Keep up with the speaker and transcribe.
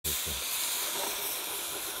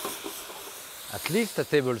at least a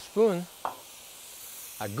tablespoon,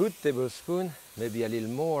 a good tablespoon, maybe a little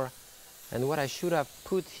more. And what I should have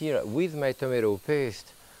put here with my tomato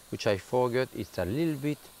paste, which I forgot, is a little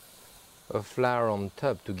bit of flour on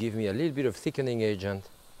top to give me a little bit of thickening agent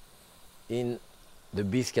in the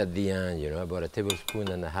bisque at the end, you know, about a tablespoon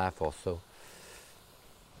and a half or so.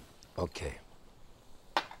 Okay.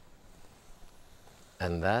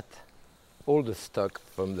 And that, all the stock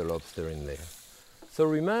from the lobster in there. So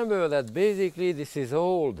remember that basically this is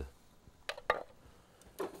old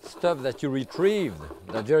stuff that you retrieved,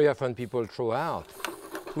 that very often people throw out.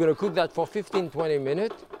 We're gonna cook that for 15-20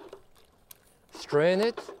 minutes, strain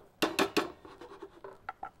it,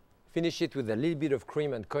 finish it with a little bit of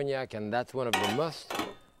cream and cognac, and that's one of the most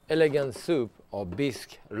elegant soup or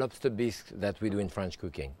bisque, lobster bisque that we do in French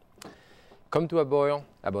cooking. Come to a boil,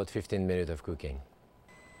 about 15 minutes of cooking.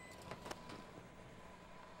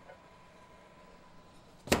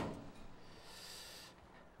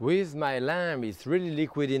 With my lamb, it's really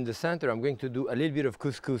liquid in the center. I'm going to do a little bit of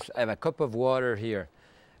couscous. I have a cup of water here,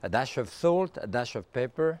 a dash of salt, a dash of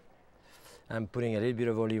pepper. I'm putting a little bit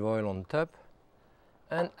of olive oil on top,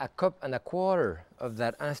 and a cup and a quarter of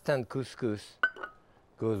that instant couscous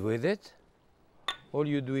goes with it. All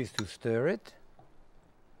you do is to stir it,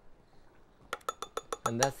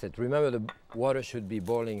 and that's it. Remember, the water should be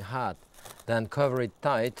boiling hot. Then cover it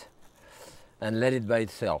tight and let it by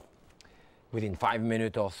itself. Within 5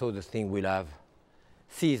 minutes or so, the thing will have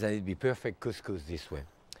seized, and it'll be perfect couscous this way.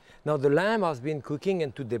 Now the lamb has been cooking,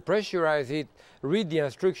 and to depressurize it, read the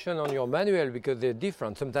instruction on your manual because they're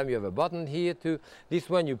different. Sometimes you have a button here too. This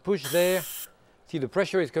one you push there. See, the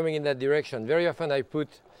pressure is coming in that direction. Very often I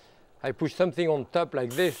push something on top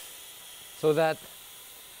like this so that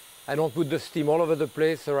I don't put the steam all over the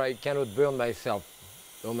place or I cannot burn myself.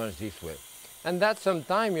 Almost this way. And that's some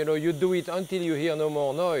time, you know, you do it until you hear no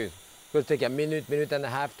more noise. It will take a minute, minute and a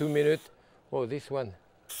half, 2 minutes. Oh, this one.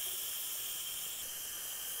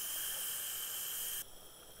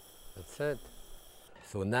 That's it.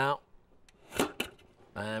 So now,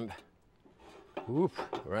 lamb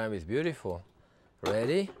is beautiful.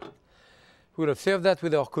 Ready? We'll have served that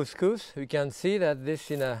with our couscous. You can see that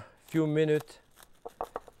this in a few minutes,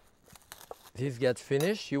 this gets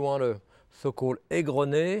finished. You want a so-called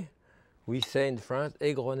aigrené. We say in France,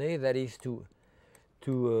 aigrené, that is to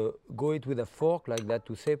go it with a fork like that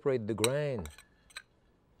to separate the grain.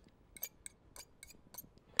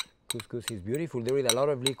 Couscous is beautiful. There is a lot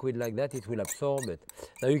of liquid like that, it will absorb it.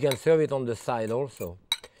 Now you can serve it on the side also.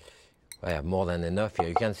 I have more than enough here.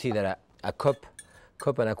 You can see that a cup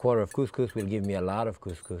and a quarter of couscous will give me a lot of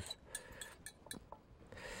couscous.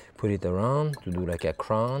 Put it around to do like a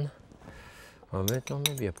crown. Or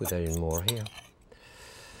maybe I put a little more here.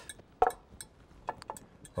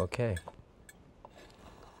 Okay.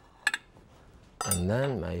 And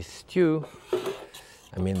then my stew,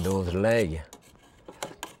 I mean those legs.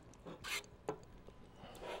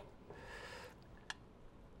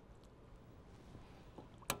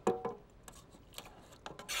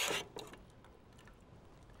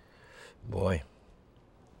 Boy,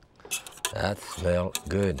 that smells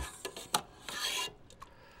good.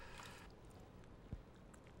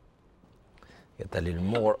 Get a little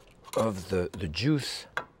more of the juice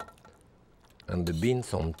and the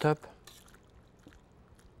beans on top.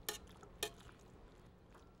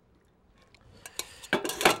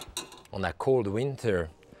 On a cold winter,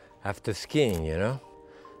 after skiing, you know,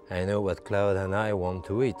 I know what Claude and I want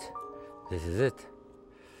to eat. This is it.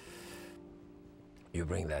 You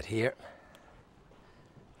bring that here.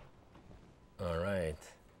 All right.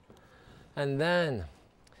 And then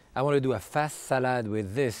I want to do a fast salad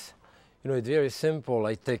with this. You know, it's very simple.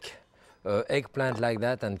 I take eggplant like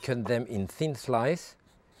that and cut them in thin slice,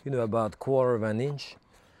 you know, about 1/4 of an inch.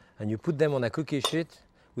 And you put them on a cookie sheet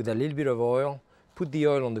with a little bit of oil. Put the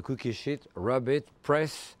oil on the cookie sheet, rub it,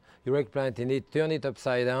 press your eggplant in it, turn it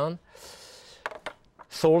upside down,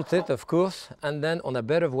 salt it, of course, and then on a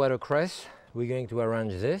bed of watercress, we're going to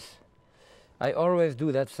arrange this. I always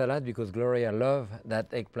do that salad because Gloria loves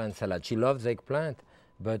that eggplant salad. She loves eggplant,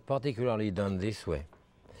 but particularly done this way.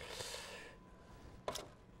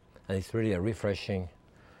 And it's really a refreshing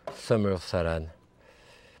summer salad.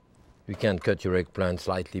 You can cut your eggplant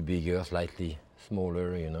slightly bigger, slightly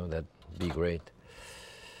smaller, you know, that'd be great.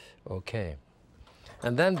 Okay.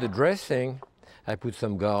 And then the dressing, I put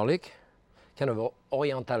some garlic, kind of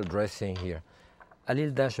oriental dressing here. A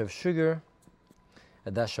little dash of sugar,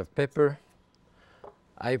 a dash of pepper.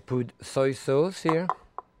 I put soy sauce here,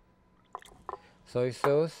 soy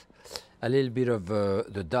sauce, a little bit of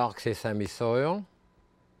the dark sesame oil,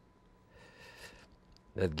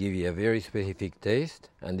 that give you a very specific taste,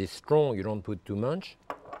 and it's strong, you don't put too much.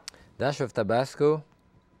 Dash of Tabasco,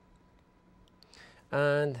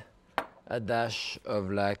 and a dash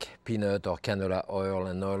of like peanut or canola oil,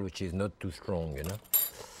 and oil which is not too strong, you know.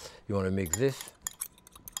 You want to mix this,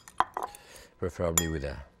 preferably with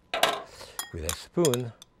a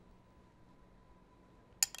spoon.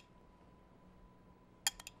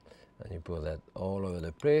 And you put that all over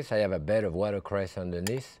the place. I have a bed of watercress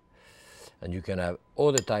underneath, and you can have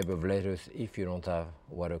other type of lettuce if you don't have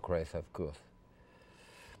watercress, of course.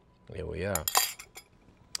 Here we are.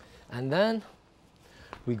 And then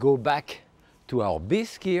we go back to our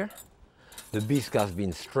bisque here. The bisque has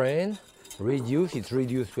been strained, reduced. It's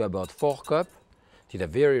reduced to about 4 cups. It's a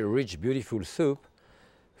very rich, beautiful soup.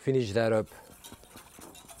 Finish that up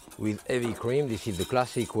with heavy cream. This is the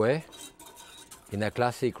classic way. In a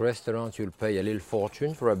classic restaurant, you'll pay a little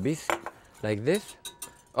fortune for a bisque like this.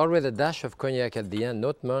 Always a dash of cognac at the end,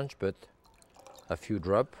 not much, but a few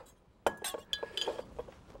drops.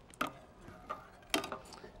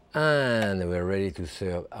 And we're ready to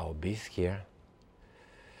serve our bisque here.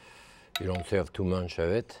 You don't serve too much of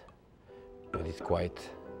it, but it's quite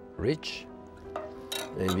rich.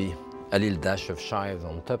 Maybe a little dash of chives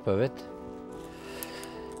on top of it.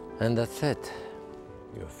 And that's it.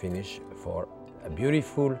 You're finished for a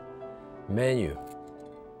beautiful menu.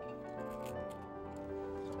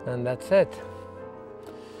 And that's it.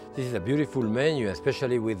 This is a beautiful menu,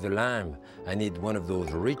 especially with the lamb. I need one of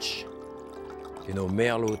those rich, you know,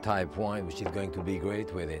 Merlot type wine, which is going to be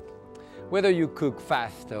great with it. Whether you cook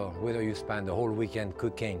fast or whether you spend the whole weekend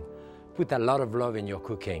cooking, put a lot of love in your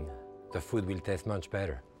cooking. The food will taste much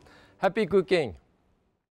better. Happy cooking!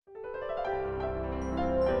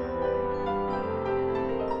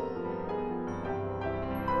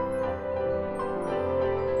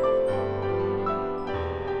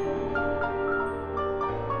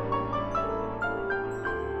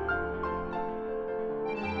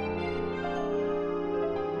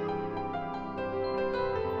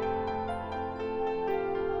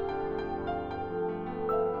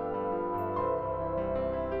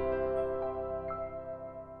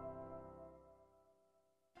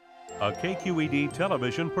 A KQED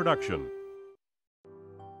television production.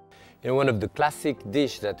 You know, one of the classic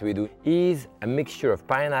dishes that we do is a mixture of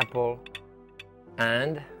pineapple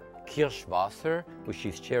and Kirschwasser, which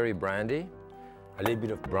is cherry brandy, a little bit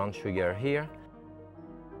of brown sugar here,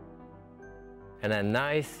 and a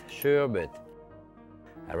nice sherbet,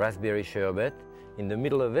 a raspberry sherbet. In the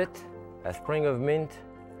middle of it, a sprig of mint,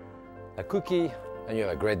 a cookie, and you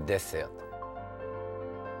have a great dessert.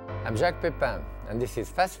 I'm Jacques Pepin, and this is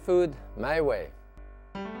Fast Food My Way.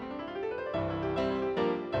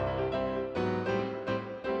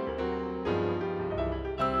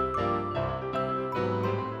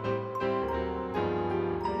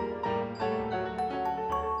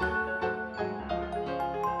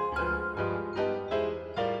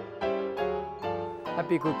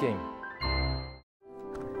 Happy cooking.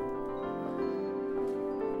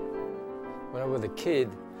 When I was a kid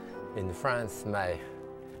in France, my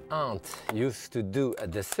aunt used to do a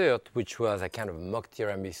dessert which was a kind of mock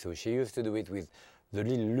tiramisu. She used to do it with the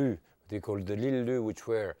little lus, they call the little lus, which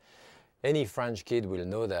were, any French kid will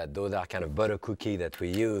know that those are kind of butter cookie that we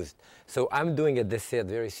used. So I'm doing a dessert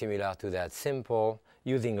very similar to that, simple,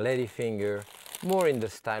 using ladyfinger, more in the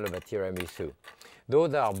style of a tiramisu.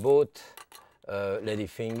 Those are both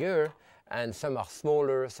ladyfinger, and some are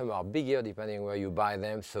smaller, some are bigger, depending where you buy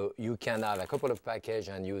them, so you can have a couple of packages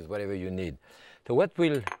and use whatever you need. So what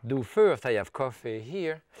we'll do first, I have coffee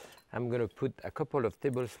here. I'm going to put a couple of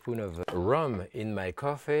tablespoons of rum in my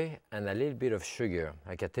coffee and a little bit of sugar,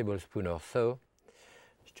 like a tablespoon or so,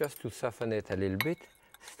 just to soften it a little bit.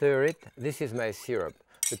 Stir it. This is my syrup.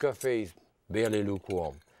 The coffee is barely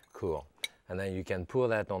lukewarm, cool. And then you can pour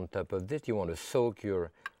that on top of this. You want to soak your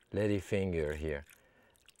ladyfinger here,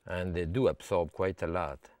 and they do absorb quite a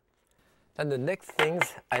lot. And the next things,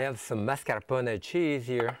 I have some mascarpone cheese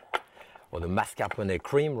here, or the mascarpone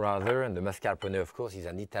cream rather, and the mascarpone, of course, is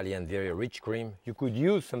an Italian very rich cream. You could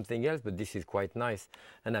use something else, but this is quite nice.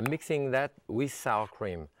 And I'm mixing that with sour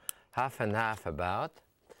cream, half and half about.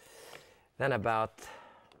 Then about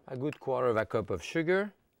a good quarter of a cup of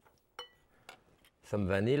sugar, some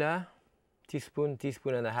vanilla, teaspoon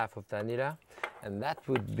and a half of vanilla, and that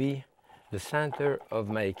would be the center of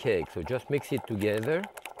my cake. So just mix it together,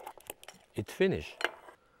 it's finished.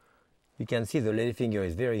 You can see the ladyfinger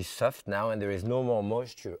is very soft now and there is no more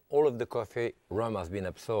moisture. All of the coffee rum has been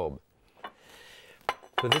absorbed.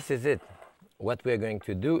 So this is it. What we're going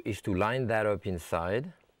to do is to line that up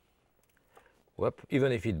inside. Whoop.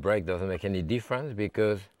 Even if it breaks, doesn't make any difference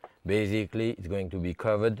because Basically, it's going to be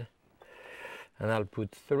covered. And I'll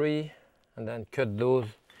put 3 and then cut those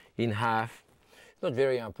in half. It's not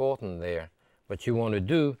very important there. What you want to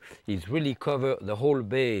do is really cover the whole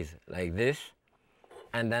base like this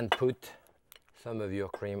and then put some of your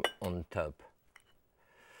cream on top.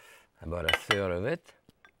 About 1/3 of it.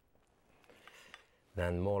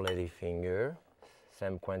 Then more ladyfinger,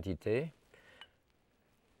 same quantity.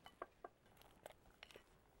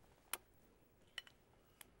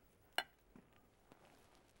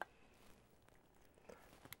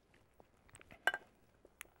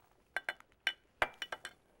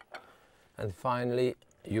 And finally,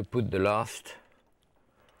 you put the last,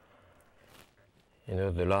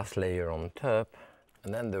 the last layer on top,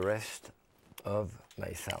 and then the rest of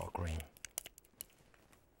my sour cream.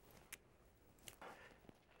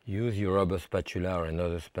 Use your rubber spatula or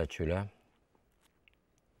another spatula.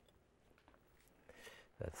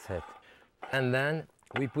 That's it. And then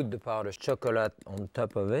we put the powdered chocolate on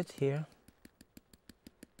top of it here.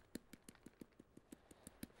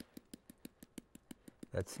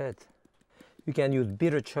 That's it. You can use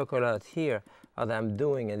bitter chocolate here, as I'm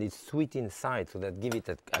doing, and it's sweet inside, so that give it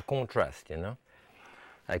a contrast,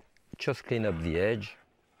 I just clean up the edge.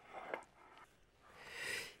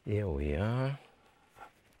 Here we are.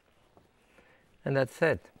 And that's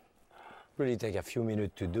it. Really take a few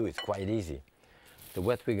minutes to do, it's quite easy. So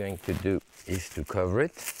what we're going to do is to cover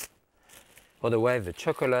it. Otherwise the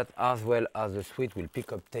chocolate as well as the sweet will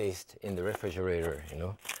pick up taste in the refrigerator,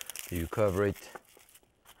 So you cover it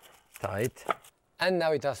tight. And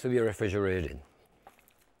now it has to be refrigerated.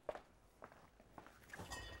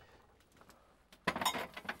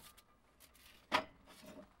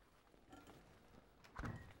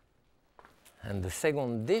 And the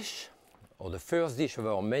second dish, or the first dish of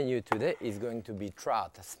our menu today, is going to be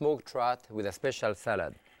trout, smoked trout with a special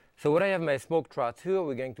salad. So when I have my smoked trout here,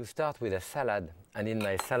 we're going to start with a salad. And in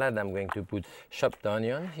my salad, I'm going to put chopped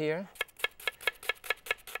onion here,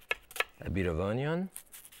 a bit of onion,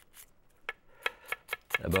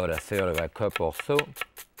 about 1/3 of a cup or so.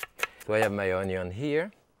 So I have my onion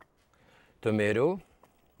here, tomato,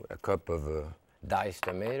 a cup of diced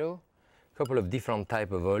tomato, a couple of different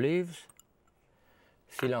type of olives,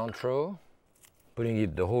 cilantro, putting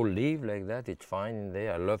it the whole leaf like that, it's fine in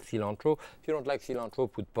there. I love cilantro. If you don't like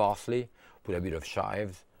cilantro, put parsley, put a bit of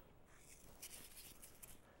chives.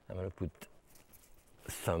 I'm going to put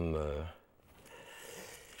some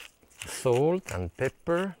salt and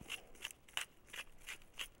pepper.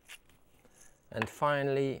 And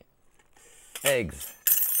finally, eggs.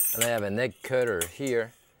 And I have an egg cutter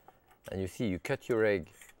here. And you see, you cut your egg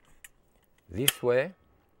this way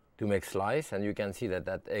to make slice, and you can see that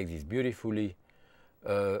that egg is beautifully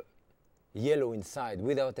yellow inside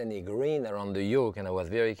without any green around the yolk, and I was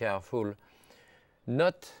very careful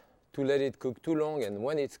not to let it cook too long, and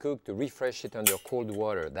when it's cooked to refresh it under cold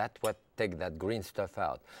water. That's what takes that green stuff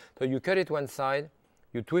out. So you cut it one side,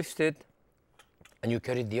 you twist it, and you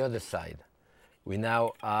cut it the other side. We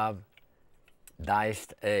now have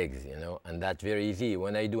diced eggs, and that's very easy.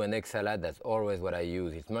 When I do an egg salad, that's always what I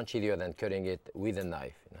use. It's much easier than cutting it with a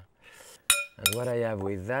knife. And what I have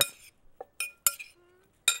with that,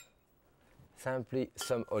 simply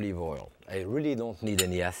some olive oil. I really don't need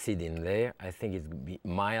any acid in there. I think it's be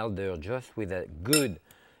milder just with a good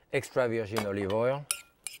extra virgin olive oil.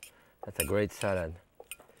 That's a great salad.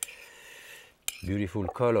 Beautiful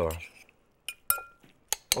color.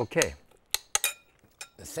 Okay.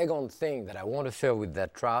 The second thing that I want to serve with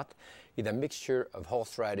that trout is a mixture of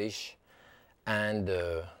horseradish and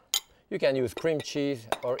you can use cream cheese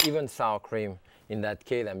or even sour cream. In that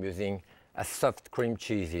case, I'm using a soft cream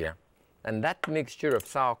cheese here. And that mixture of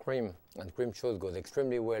sour cream and cream cheese goes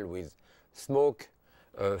extremely well with smoked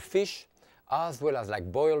fish, as well as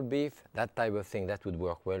like boiled beef, that type of thing. That would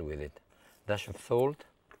work well with it. Dash of salt,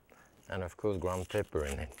 and of course ground pepper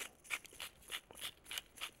in it.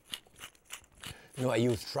 I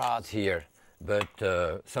use trout here,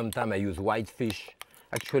 but sometimes I use white fish.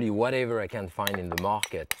 Actually, whatever I can find in the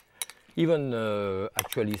market. Even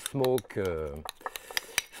actually smoked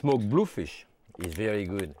bluefish is very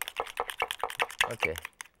good. Okay,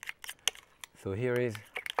 so here is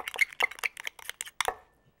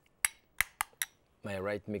my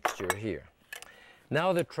right mixture here.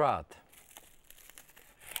 Now the trout.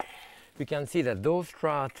 You can see that those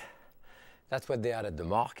trout, that's what they are at the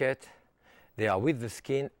market. They are with the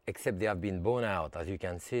skin, except they have been bone out, as you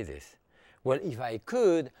can see this. Well, if I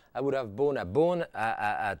could, I would have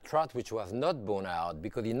a trout which was not bone out,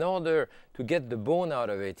 because in order to get the bone out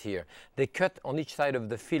of it here, they cut on each side of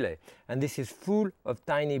the fillet, and this is full of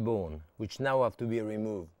tiny bone, which now have to be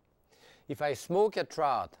removed. if I smoke a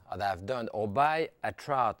trout, as I've done, or buy a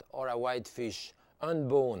trout or a whitefish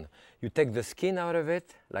unboned, you take the skin out of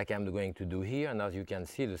it, like I'm going to do here, and as you can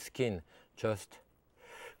see, the skin just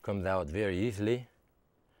comes out very easily,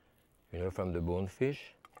 you know, from the boned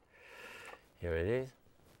fish. Here it is.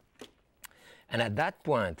 And at that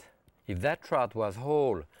point, if that trout was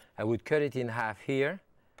whole, I would cut it in half here,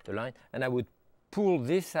 the line, and I would pull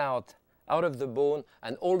this out of the bone,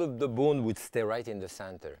 and all of the bone would stay right in the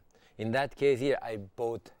center. In that case here, I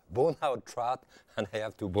bought bone out trout, and I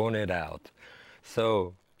have to bone it out.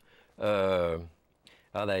 So, as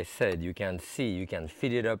I said, you can see, you can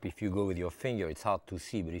fill it up if you go with your finger. It's hard to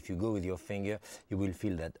see, but if you go with your finger, you will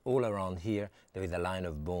feel that all around here, there is a line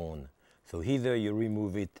of bone. So either you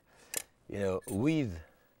remove it, you know, with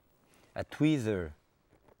a tweezer,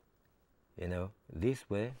 you know, this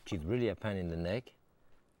way, which is really a pain in the neck,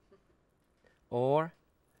 or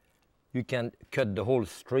you can cut the whole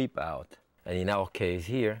strip out. And in our case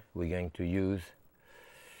here, we're going to use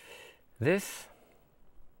this.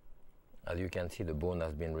 As you can see, the bone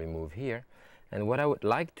has been removed here. And what I would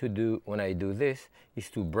like to do when I do this is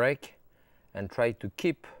to break and try to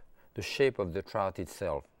keep the shape of the trout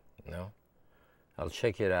itself. You know? I'll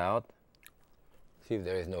check it out, see if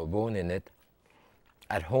there is no bone in it.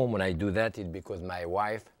 At home, when I do that, it's because my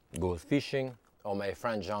wife goes fishing, or my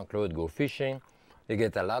friend Jean-Claude go fishing. They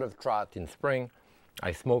get a lot of trout in spring.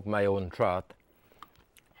 I smoke my own trout,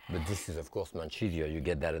 but this is, of course, much easier. You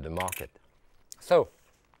get that at the market. So,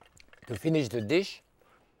 to finish the dish,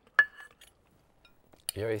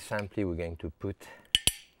 very simply, we're going to put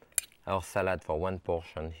our salad for one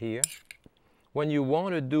portion here. When you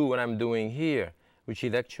want to do what I'm doing here, which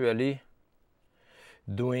is actually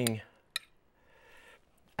doing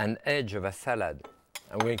an edge of a salad,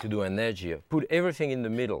 I'm going to do an edge here. Put everything in the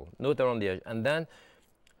middle, not around the edge, and then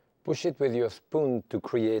push it with your spoon to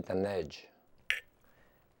create an edge.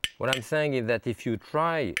 What I'm saying is that if you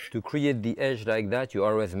try to create the edge like that, you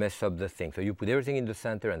always mess up the thing. So you put everything in the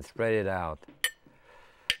center and spread it out.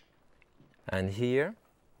 And here,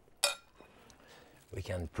 we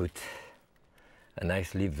can put a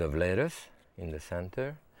nice leaves of lettuce in the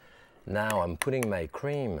center. Now I'm putting my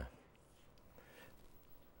cream,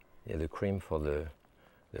 the cream for the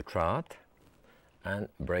trout, and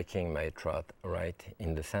breaking my trout right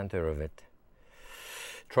in the center of it.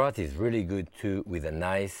 Trout is really good too with a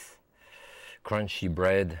nice crunchy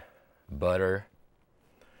bread, butter,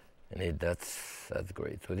 and that's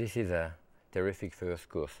great. So this is a terrific first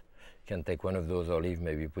course. You can take one of those olives,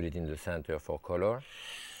 maybe put it in the center for color,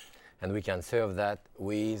 and we can serve that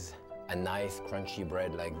with a nice crunchy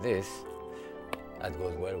bread like this. That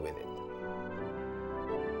goes well with it.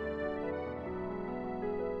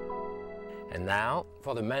 And now,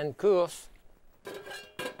 for the main course,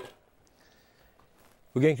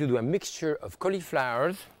 we're going to do a mixture of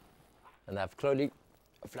cauliflowers, and I have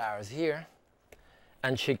cauliflowers here,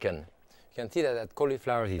 and chicken. You can see that that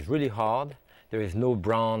cauliflower is really hard. There is no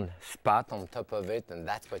brown spot on top of it, and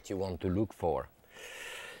that's what you want to look for.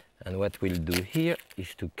 And what we'll do here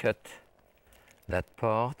is to cut that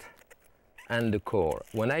part and the core.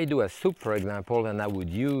 When I do a soup, for example, and I would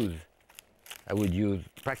use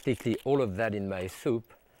practically all of that in my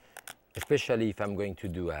soup, especially if I'm going to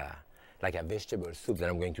do like a vegetable soup that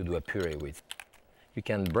I'm going to do a puree with. You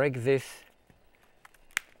can break this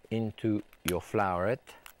into your floret.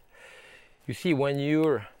 You see, when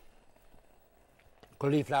your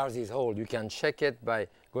cauliflower is whole, you can check it by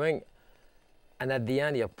going, and at the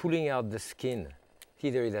end you're pulling out the skin.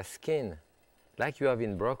 See, there is a skin, like you have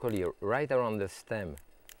in broccoli, right around the stem.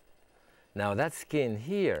 Now that skin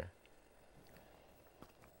here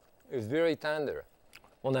is very tender.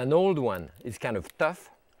 On an old one, it's kind of tough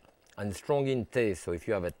and strong in taste. So if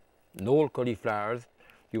you have an old cauliflower,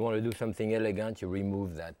 you want to do something elegant, you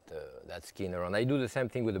remove that skin around. I do the same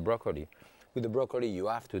thing with the broccoli. With the broccoli, you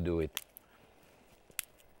have to do it.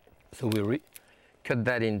 So we cut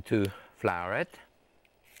that into floret.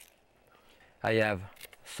 I have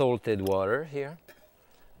salted water here,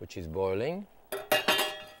 which is boiling.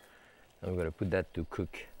 I'm going to put that to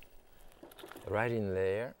cook right in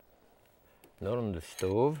there, not on the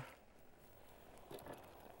stove.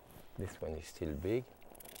 This one is still big.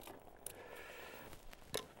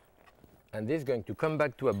 And this is going to come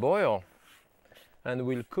back to a boil, and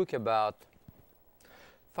we'll cook about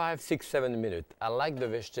 5, 6, 7 minutes. I like the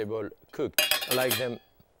vegetable cooked. I like them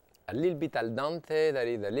a little bit al dente, that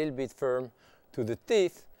is a little bit firm to the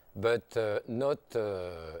teeth, but not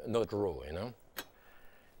raw, you know.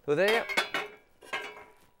 So there,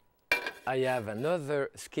 I have another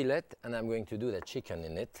skillet, and I'm going to do the chicken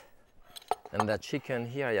in it. And that chicken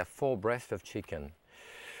here, I have 4 breasts of chicken.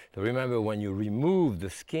 So remember, when you remove the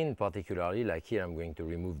skin, particularly, like here I'm going to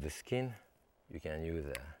remove the skin, you can use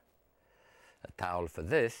a towel for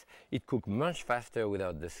this. It cooks much faster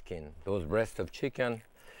without the skin. Those breasts of chicken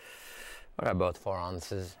are about 4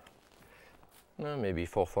 ounces, maybe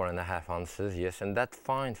 4.5 ounces, yes, and that's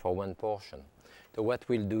fine for one portion. So what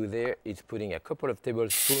we'll do there is putting a couple of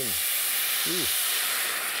tablespoons.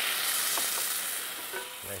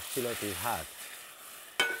 My skillet is hot.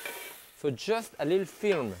 So just a little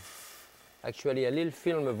film, actually a little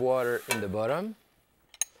film of water in the bottom,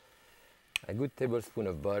 a good tablespoon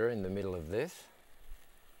of butter in the middle of this,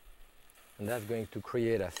 and that's going to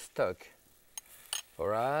create a stock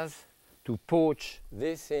for us to poach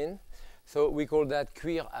this in. So we call that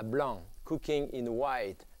cuire à blanc, cooking in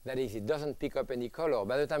white. That is, it doesn't pick up any color.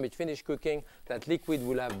 By the time it finishes cooking, that liquid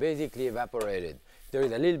will have basically evaporated. There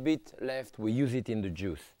is a little bit left, we use it in the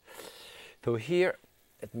juice. So here,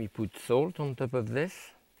 let me put salt on top of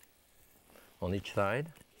this, on each side,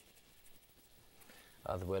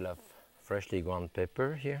 as well as freshly ground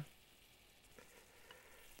pepper here.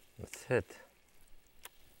 That's it.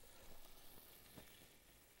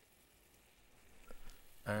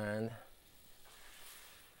 And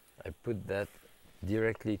I put that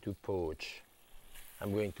directly to poach.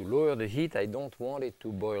 I'm going to lower the heat. I don't want it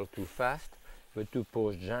to boil too fast, but to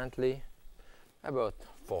poach gently, about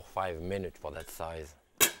 4 or 5 minutes for that size.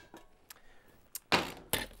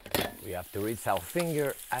 We have to rinse our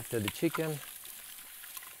finger after the chicken.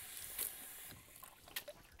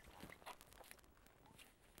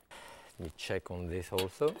 Let me check on this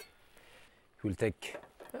also. It will take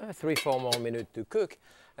 3-4 more minutes to cook,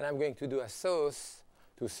 and I'm going to do a sauce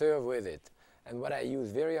to serve with it. And what I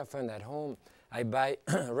use very often at home, I buy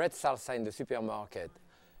red salsa in the supermarket.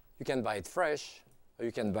 You can buy it fresh, or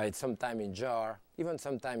you can buy it sometime in jar, even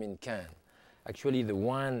sometime in can. Actually, the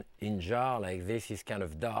one in jar like this is kind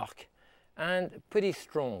of dark and pretty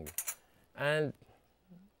strong, and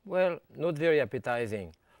well, not very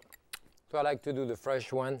appetizing. So I like to do the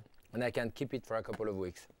fresh one, and I can keep it for a couple of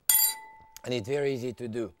weeks. And it's very easy to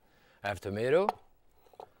do. I have tomato,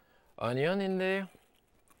 onion in there.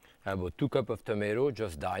 I have about 2 cups of tomato,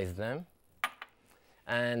 just dice them.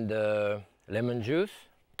 And lemon juice,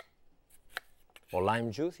 or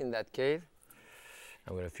lime juice in that case.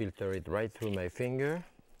 I'm going to filter it right through my finger.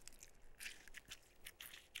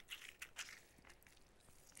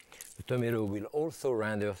 The tomato will also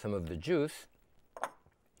render some of the juice.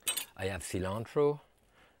 I have cilantro.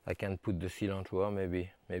 I can put the cilantro, or maybe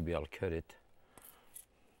I'll cut it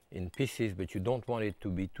in pieces, but you don't want it to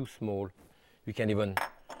be too small. You can even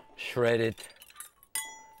shred it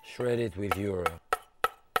with your,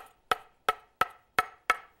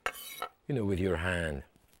 with your hand.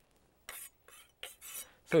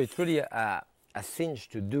 So it's really a cinch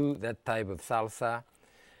to do that type of salsa,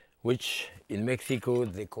 which in Mexico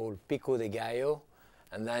they call pico de gallo,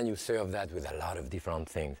 and then you serve that with a lot of different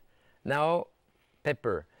things. Now,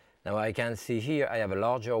 pepper. Now I can see here I have a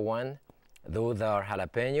larger one. Those are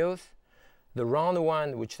jalapenos. The round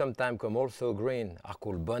one, which sometimes come also green, are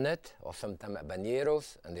called bonnet, or sometimes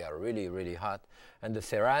habaneros, and they are really, really hot. And the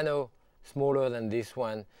serrano, smaller than this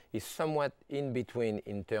one, is somewhat in between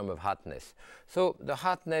in terms of hotness. So the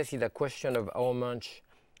hotness is a question of how much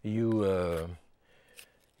you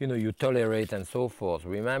tolerate and so forth.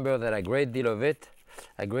 Remember that a great deal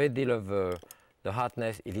of the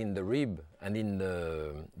hotness is in the rib and in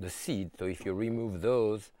the seed. So if you remove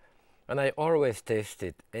those, and I always taste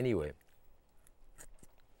it anyway,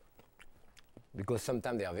 because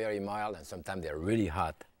sometimes they are very mild and sometimes they are really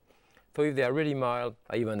hot. So if they are really mild,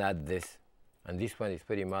 I even add this. And this one is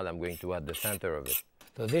pretty mild, I'm going to add the center of it.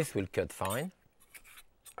 So this will cut fine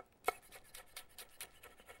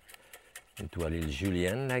into a little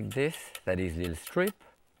julienne like this, that is little strip.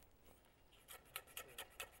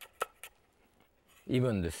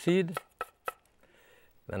 Even the seed,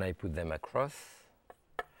 then I put them across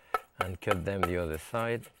and cut them the other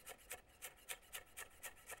side.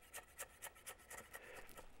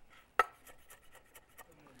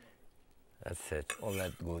 That's it, all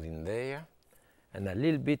that goes in there. And a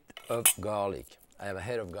little bit of garlic. I have a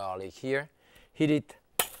head of garlic here. Hit it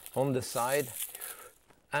on the side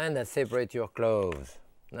and that separate your cloves.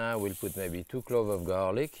 Now we'll put maybe 2 cloves of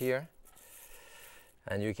garlic here.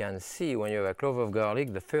 And you can see when you have a clove of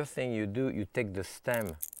garlic, the first thing you do, you take the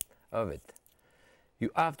stem of it. You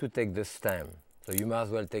have to take the stem. So you might as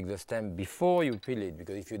well take the stem before you peel it,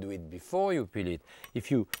 because if you do it before you peel it,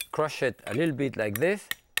 if you crush it a little bit like this,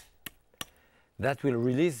 that will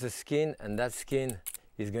release the skin, and that skin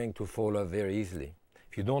is going to fall off very easily.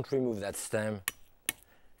 If you don't remove that stem,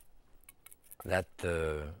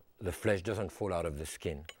 the flesh doesn't fall out of the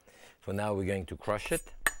skin. So now we're going to crush it.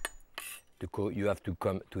 You have to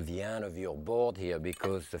come to the end of your board here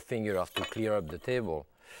because the finger has to clear up the table.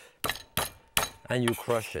 And you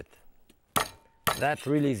crush it. That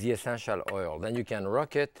really is the essential oil. Then you can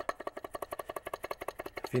rock it.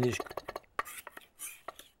 Finish.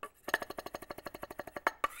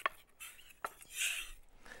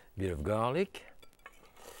 Bit of garlic.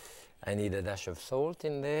 I need a dash of salt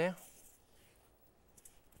in there.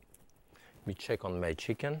 Let me check on my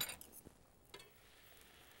chicken.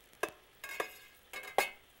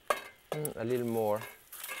 A little more.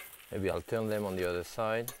 Maybe I'll turn them on the other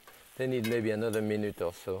side. They need maybe another minute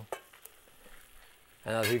or so.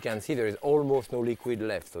 And as you can see, there is almost no liquid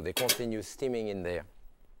left, so they continue steaming in there.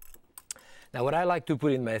 Now what I like to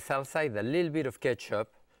put in my salsa is a little bit of ketchup,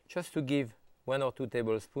 just to give 1 or 2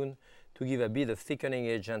 tablespoons, to give a bit of thickening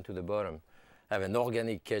agent to the bottom. I have an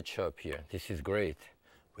organic ketchup here. This is great.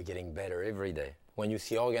 We're getting better every day. When you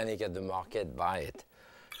see organic at the market, buy it.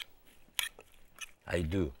 I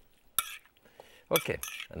do. Okay,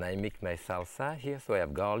 and I make my salsa here. So I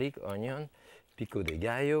have garlic, onion, pico de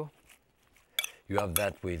gallo. You have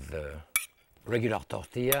that with regular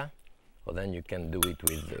tortilla, or then you can do it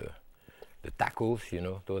with the tacos, you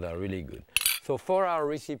know, those are really good. So for our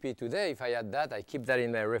recipe today, if I add that, I keep that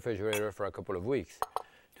in my refrigerator for a couple of weeks.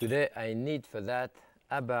 Today I need for that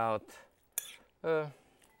about a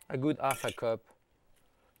good half a cup,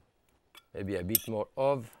 maybe a bit more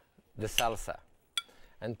of the salsa.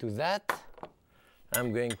 And to that,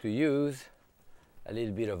 I'm going to use a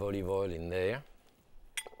little bit of olive oil in there.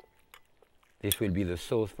 This will be the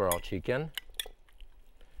sauce for our chicken.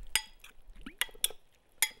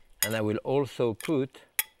 And I will also put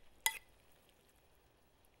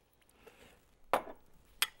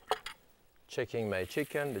checking my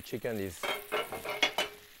chicken. The chicken is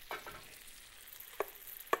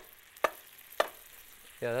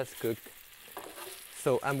that's cooked.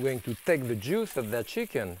 So I'm going to take the juice of that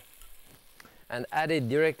chicken and add it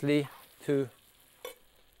directly to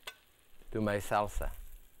my salsa.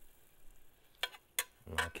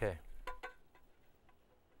 Okay.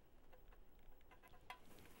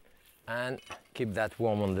 And keep that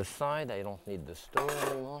warm on the side. I don't need the stove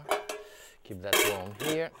anymore. Keep that warm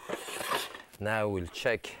here. Now we'll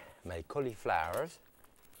check my cauliflowers.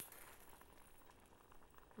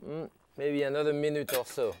 Maybe another minute or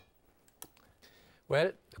so.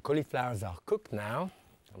 Well, the cauliflowers are cooked now,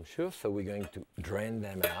 I'm sure, so we're going to drain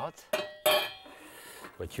them out.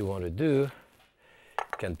 What you want to do,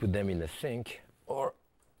 you can put them in the sink or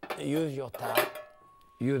use your towel,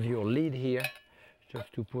 use your lid here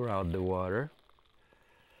just to pour out the water.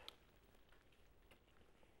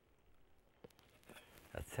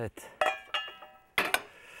 That's it.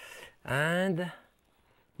 And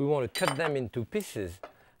we want to cut them into pieces.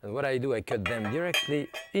 And what I do, I cut them directly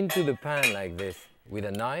into the pan like this with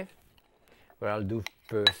a knife. What I'll do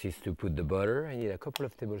first is to put the butter. I need a couple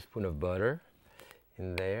of tablespoons of butter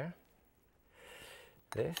in there.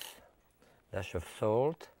 This, dash of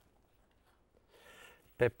salt,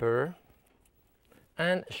 pepper,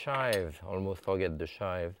 and chive. Almost forget the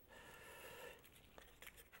chive.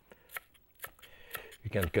 You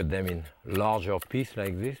can cut them in larger pieces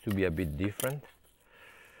like this to be a bit different.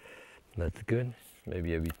 That's good.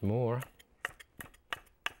 Maybe a bit more.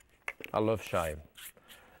 I love chive.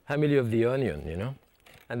 Family of the onion, you know.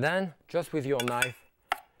 And then, just with your knife,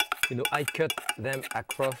 you know, I cut them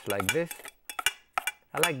across like this.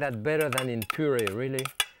 I like that better than in puree, really.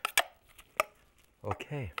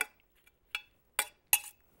 Okay.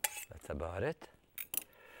 That's about it.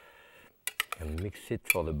 And mix it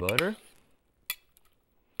for the butter.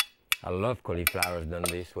 I love cauliflowers done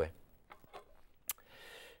this way.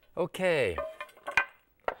 Okay.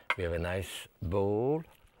 We have a nice bowl.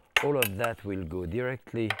 All of that will go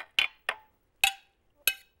directly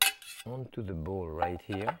onto the bowl right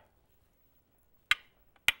here.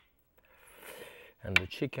 And the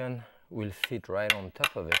chicken will sit right on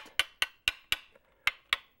top of it.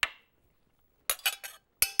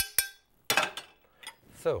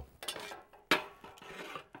 So,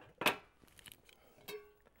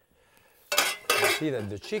 you see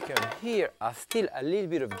that the chicken here has still a little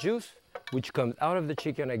bit of juice which comes out of the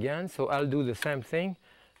chicken again. So I'll do the same thing.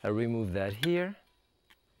 I'll remove that here.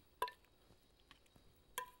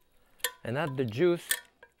 And add the juice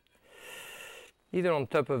either on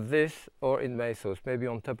top of this or in my sauce, maybe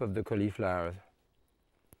on top of the cauliflowers.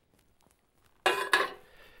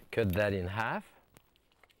 Cut that in half.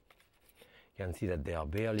 You can see that they are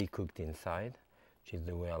barely cooked inside, which is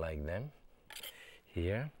the way I like them.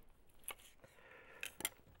 Here.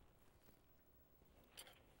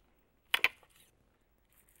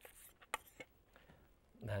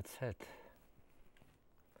 That's it.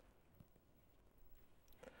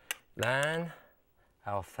 Then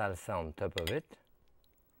our salsa on top of it.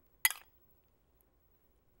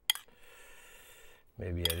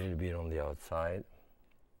 Maybe a little bit on the outside.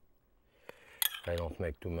 I don't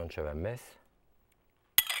make too much of a mess.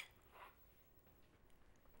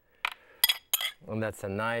 And that's a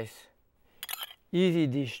nice, easy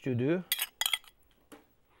dish to do,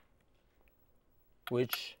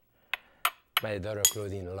 which my daughter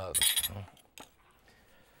Claudine loves.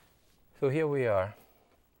 So here we are.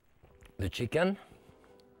 The chicken,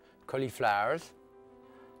 cauliflowers,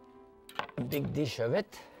 a big dish of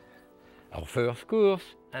it, our first course,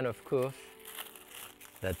 and of course,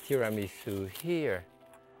 that tiramisu here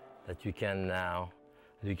that you can now,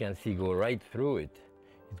 as you can see, go right through it.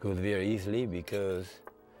 It goes very easily because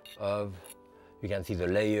of, you can see the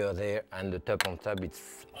layer there and the top on top,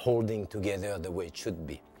 it's holding together the way it should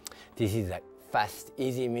be. This is a fast,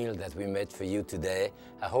 easy meal that we made for you today.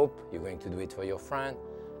 I hope you're going to do it for your friend.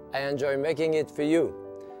 I enjoy making it for you.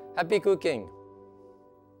 Happy cooking!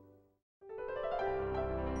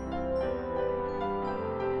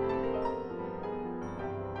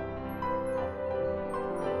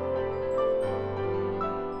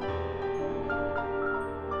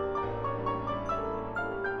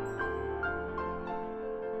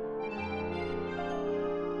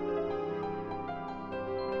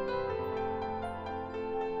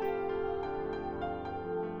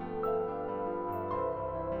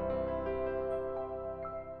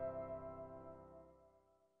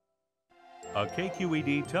 A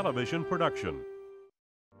KQED television production.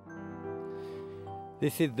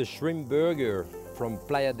 This is the shrimp burger from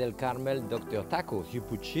Playa del Carmel Dr. Tacos. You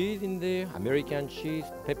put cheese in there, American cheese,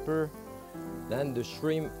 pepper, then the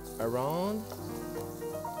shrimp around,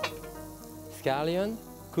 scallion,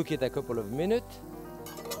 cook it a couple of minutes,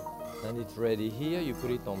 then it's ready here. You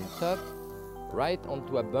put it on top, right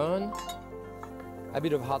onto a bun, a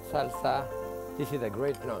bit of hot salsa. This is a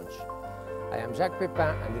great lunch. I am Jacques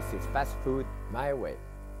Pépin, and this is Fast Food My Way.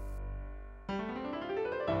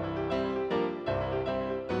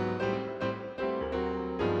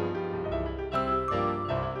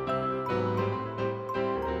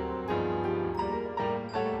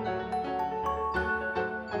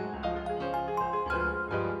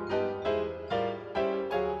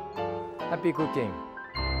 Happy cooking!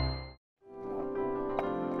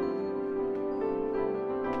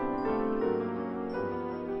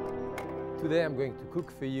 Today I'm going to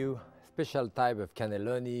cook for you a special type of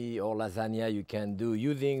cannelloni or lasagna you can do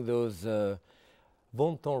using those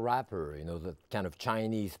wonton wrapper, you know, that kind of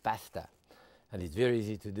Chinese pasta. And it's very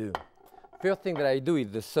easy to do. First thing that I do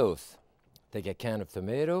is the sauce. Take a can of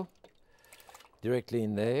tomato, directly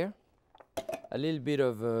in there. A little bit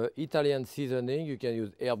of Italian seasoning. You can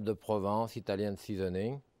use herbe de Provence, Italian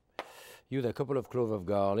seasoning. Use a couple of cloves of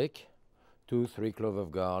garlic, 2-3 cloves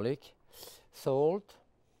of garlic. Salt.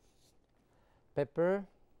 Pepper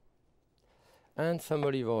and some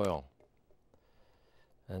olive oil,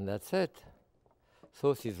 and that's it.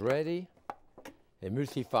 Sauce is ready.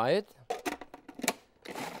 Emulsify it.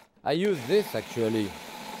 I use this actually.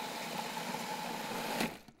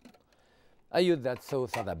 I use that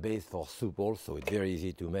sauce as a base for soup also. It's very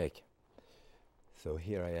easy to make. So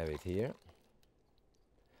here I have it here.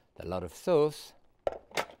 A lot of sauce.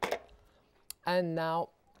 And now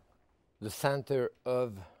the center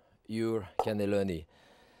of your cannelloni.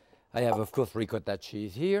 I have, of course, ricotta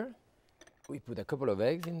cheese here. We put a couple of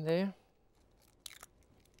eggs in there.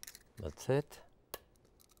 That's it.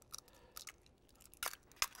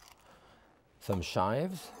 Some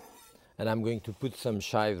chives. And I'm going to put some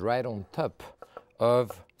chives right on top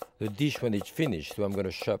of the dish when it's finished. So I'm going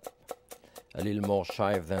to chop a little more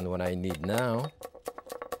chive than what I need now.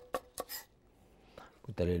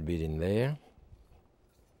 Put a little bit in there.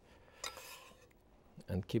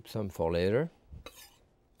 And keep some for later.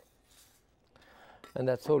 And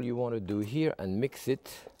that's all you want to do here, and mix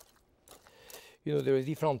it. You know, there is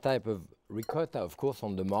different type of ricotta, of course,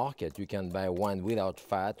 on the market. You can buy one without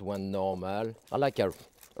fat, one normal. I like a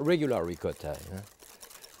regular ricotta. Yeah?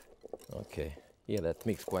 Okay, here that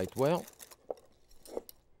mixed quite well.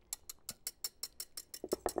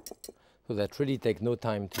 So that really takes no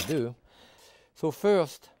time to do. So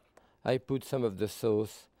first, I put some of the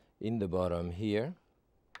sauce in the bottom here.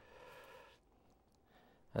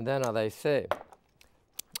 And then, as I say,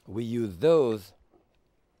 we use those,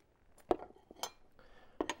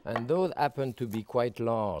 and those happen to be quite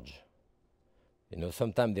large. You know,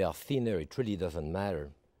 sometimes they are thinner, it really doesn't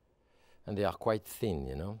matter. And they are quite thin,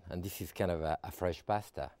 you know, and this is kind of a fresh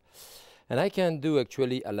pasta. And I can do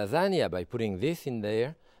actually a lasagna by putting this in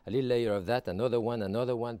there, a a little layer of that, another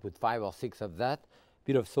one, put 5 or 6 of that,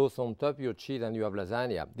 bit of sauce on top, your cheese, and you have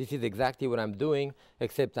lasagna. This is exactly what I'm doing,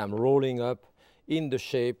 except I'm rolling up in the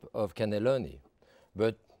shape of cannelloni.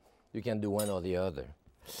 But you can do one or the other.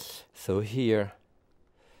 So here,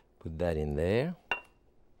 put that in there.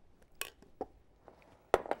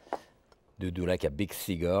 Do like a big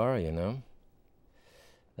cigar, you know.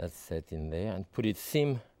 That's set in there, and put it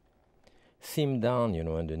seam down, you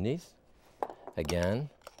know, underneath. Again,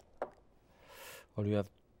 all you have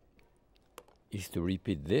is to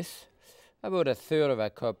repeat this. About a third of a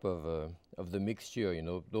cup of the mixture, you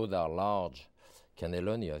know. Those are large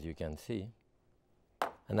cannelloni, as you can see.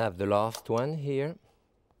 And I have the last one here.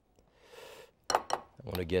 I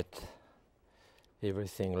want to get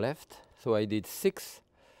everything left. So I did six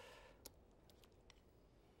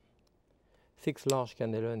large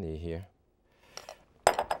cannelloni here.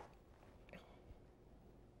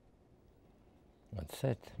 That's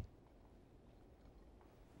it.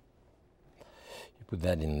 You put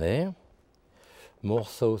that in there. More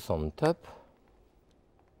sauce on top.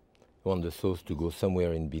 You want the sauce to go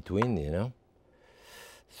somewhere in between, you know.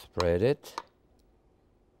 Spread it.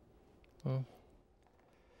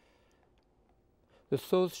 The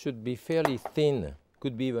sauce should be fairly thin.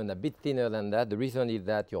 Could be even a bit thinner than that. The reason is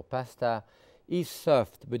that your pasta is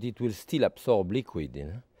soft, but it will still absorb liquid, you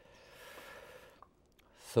know.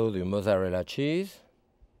 So the mozzarella cheese,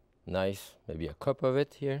 nice, maybe a cup of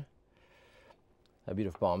it here. A bit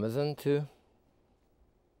of Parmesan too.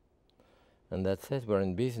 And that's it, we're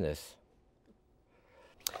in business.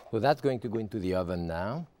 So that's going to go into the oven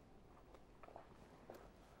now.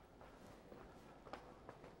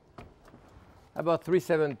 About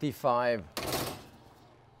 375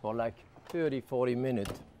 for like 30-40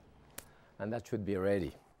 minutes. And that should be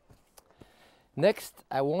ready. Next,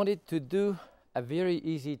 I wanted to do a very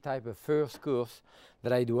easy type of first course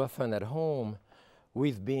that I do often at home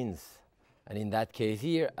with beans. And in that case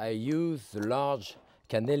here, I use the large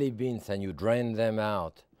cannelli beans and you drain them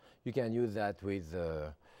out. You can use that with,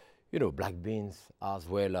 you know, black beans as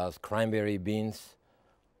well as cranberry beans,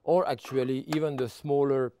 or actually even the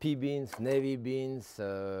smaller pea beans, navy beans,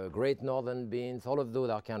 great northern beans, all of those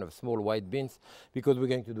are kind of small white beans because we're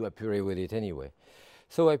going to do a puree with it anyway.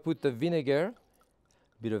 So I put the vinegar,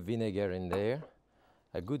 a bit of vinegar in there,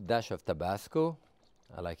 a good dash of Tabasco,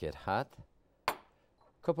 I like it hot, a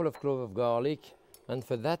couple of cloves of garlic, and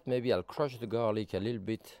for that maybe I'll crush the garlic a little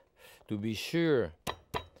bit to be sure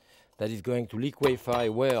that it's going to liquefy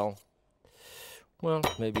well. Well,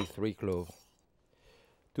 maybe 3 cloves.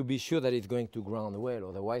 To be sure that it's going to ground well,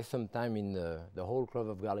 otherwise sometime in the whole clove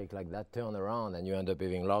of garlic like that turn around and you end up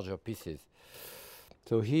having larger pieces.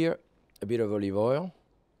 So here, a bit of olive oil,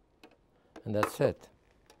 and that's it.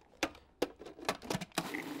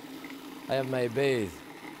 I have my base.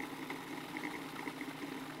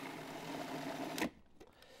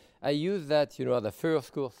 I use that, you know, at the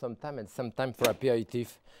first course sometime and sometime for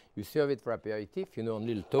aperitif. You serve it for aperitif, you know, on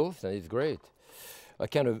little toast, and it's great. A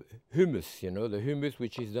kind of hummus, you know, the hummus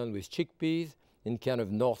which is done with chickpeas in kind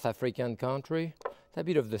of North African country. It's a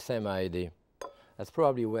bit of the same idea. That's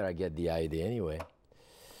probably where I get the idea anyway.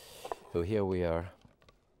 So here we are.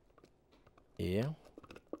 Here.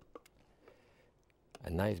 A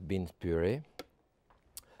nice beans puree.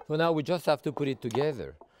 So now we just have to put it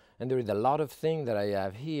together. And there is a lot of things that I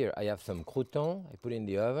have here. I have some croutons I put in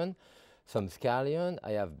the oven, some scallion,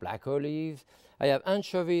 I have black olives, I have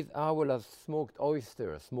anchovies, as well as smoked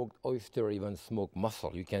oyster, even smoked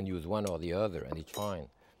mussel. You can use one or the other and it's fine.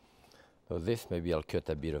 So this, maybe I'll cut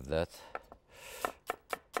a bit of that.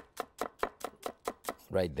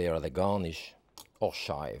 Right there, the garnish or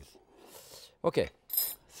chives. Okay,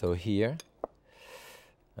 so here,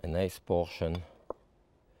 a nice portion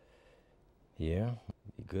here,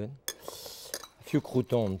 be good. A few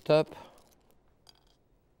croutons on top.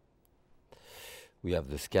 We have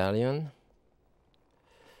the scallion.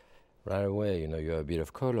 Right away, you know, you have a bit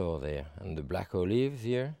of color there. And the black olives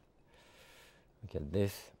here. Look at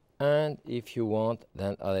this. And if you want,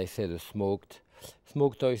 then, as I said, the smoked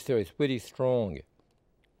oyster is pretty strong.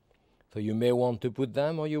 So you may want to put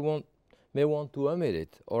them, or you may want to omit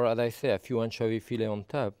it. Or, as I say, a few anchovy fillet on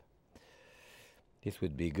top. This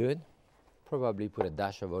would be good. Probably put a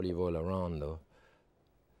dash of olive oil around, though.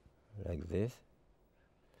 Like this.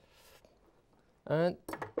 And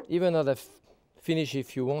even other finish,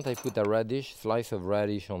 if you want, I put a radish, slice of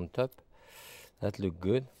radish on top. That look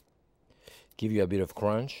good. Give you a bit of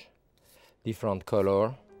crunch, different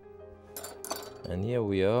color. And here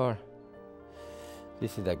we are.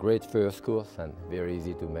 This is a great first course and very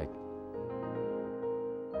easy to make.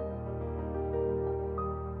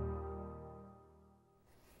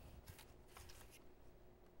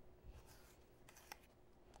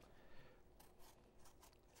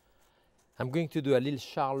 I'm going to do a little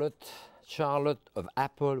charlotte of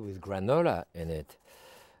apple with granola in it.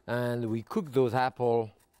 And we cook those apples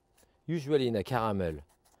usually in a caramel.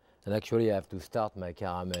 And actually I have to start my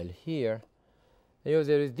caramel here. You know,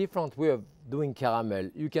 there is different way of doing caramel.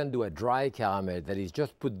 You can do a dry caramel, that is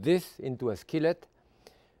just put this into a skillet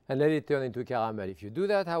and let it turn into caramel. If you do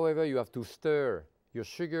that, however, you have to stir your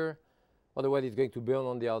sugar, otherwise it's going to burn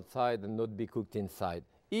on the outside and not be cooked inside.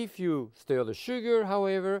 If you stir the sugar,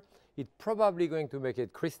 however, it's probably going to make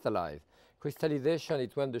it crystallize. Crystallization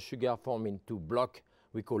is when the sugar forms into block,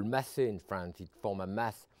 we call masse in France, it forms a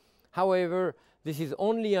mass. However, this is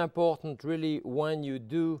only important really when you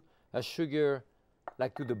do a sugar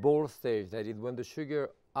like to the ball stage, that is when the sugar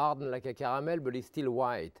hardens like a caramel but it's still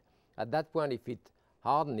white. At that point, if it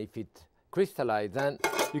hardens, if it crystallizes, then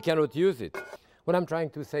you cannot use it. What I'm trying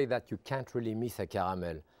to say is that you can't really miss a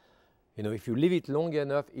caramel. You know, if you leave it long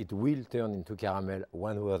enough, it will turn into caramel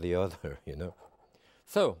one way or the other, you know.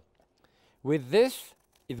 So, with this,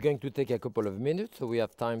 it's going to take a couple of minutes, so we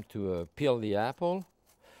have time to peel the apple.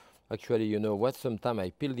 Actually, you know what, sometimes I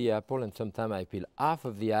peel the apple and sometimes I peel half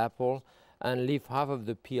of the apple and leave half of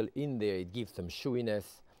the peel in there. It gives some chewiness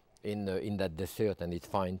in that dessert, and it's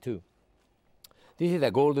fine too. This is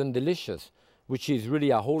a Golden Delicious, which is really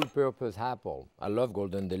a whole-purpose apple. I love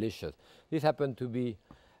Golden Delicious. This happened to be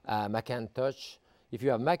McIntosh. If you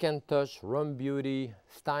have McIntosh, Rum Beauty,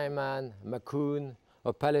 Steinman, Macoun,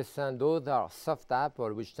 or Palisand, those are soft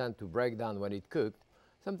apples which tend to break down when it's cooked.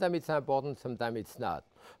 Sometimes it's important, sometimes it's not.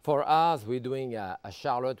 For us, we're doing a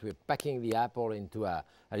charlotte. We're packing the apple into a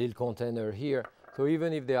little container here. So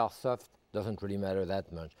even if they are soft, doesn't really matter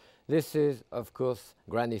that much. This is, of course,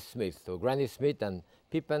 Granny Smith. So Granny Smith and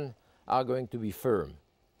Pippin are going to be firm.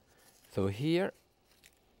 So here,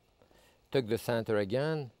 tuck the center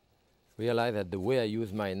again. Realize that the way I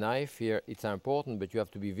use my knife here, it's important, but you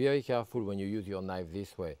have to be very careful when you use your knife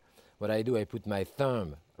this way. What I do, I put my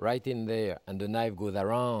thumb right in there, and the knife goes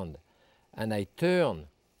around, and I turn,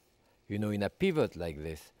 you know, in a pivot like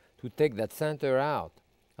this, to take that center out,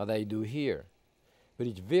 as I do here. But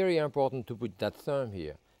it's very important to put that thumb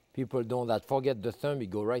here. People don't that forget the thumb, it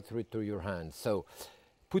go right through to your hand. So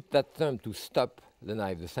put that thumb to stop the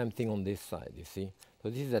knife, the same thing on this side, you see. So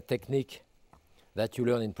this is a technique that you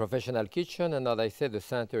learn in professional kitchen, and as I said, the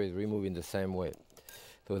center is removed in the same way.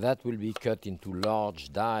 So that will be cut into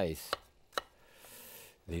large dice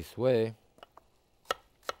this way.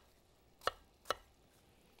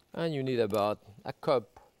 And you need about a cup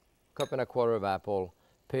and a quarter of apple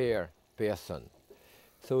per person.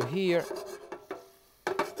 So here,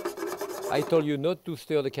 I told you not to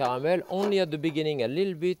stir the caramel, only at the beginning a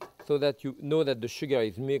little bit, so that you know that the sugar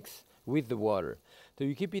is mixed with the water. So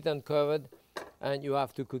you keep it uncovered, and you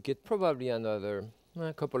have to cook it probably another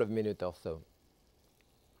couple of minutes or so.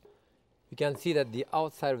 You can see that the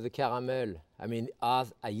outside of the caramel, I mean,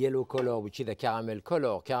 has a yellow color, which is a caramel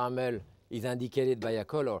color. Caramel is indicated by a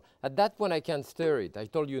color. At that point, I can stir it. I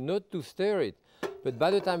told you not to stir it, but by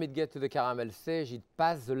the time it gets to the caramel stage, it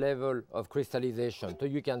passes the level of crystallization. So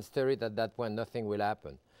you can stir it at that point, nothing will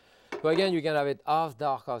happen. So again, you can have it as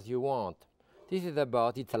dark as you want. This is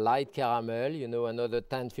about, it's a light caramel, you know, another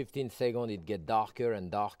 10-15 seconds, it gets darker and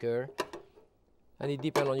darker. And it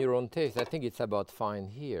depends on your own taste. I think it's about fine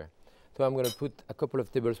here. So I'm going to put a couple of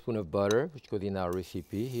tablespoons of butter, which goes in our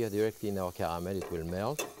recipe. Here, directly in our caramel, it will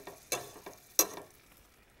melt.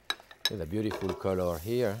 With a beautiful color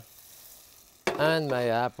here. And my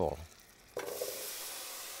apple.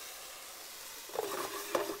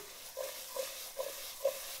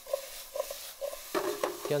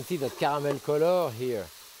 You can see the caramel color here,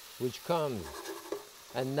 which comes.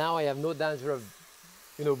 And now I have no danger of,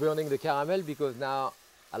 you know, burning the caramel, because now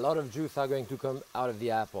a lot of juice are going to come out of the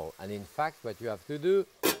apple. And in fact, what you have to do,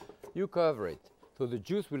 you cover it. So the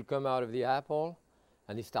juice will come out of the apple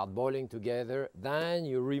and it starts boiling together. Then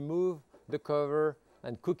you remove the cover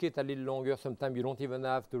and cook it a little longer. Sometimes you don't even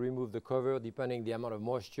have to remove the cover, depending on the amount of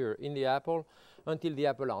moisture in the apple, until the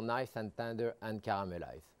apple are nice and tender and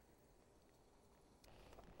caramelized.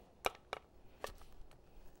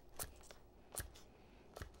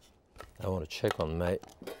 I want to check on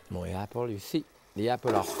my apple. You see, the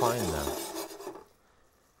apples are fine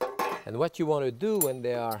now. And what you want to do when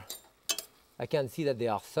they are, I can see that they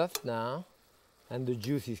are soft now, and the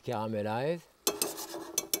juice is caramelized.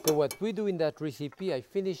 So what we do in that recipe, I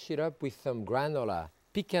finish it up with some granola,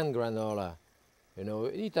 pecan granola, you know,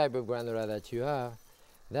 any type of granola that you have,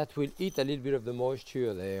 that will eat a little bit of the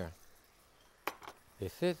moisture there.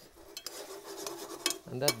 This is,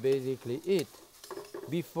 and that's basically it.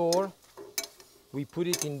 Before we put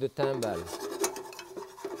it in the timbale.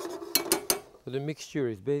 So the mixture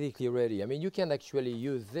is basically ready. I mean, you can actually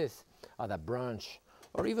use this as a brunch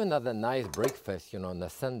or even as a nice breakfast, you know, on a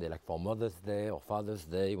Sunday, like for Mother's Day or Father's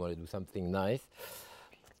Day, you want to do something nice,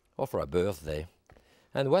 or for a birthday.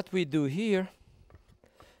 And what we do here,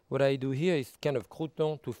 what I do here is kind of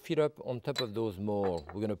crouton to fill up on top of those molds.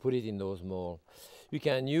 We're going to put it in those molds. You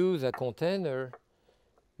can use a container,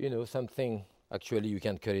 you know, something, actually you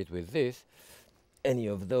can cut it with this, any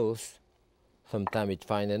of those. Sometimes it's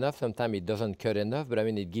fine enough, sometimes it doesn't cut enough, but I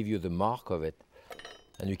mean, it gives you the mark of it.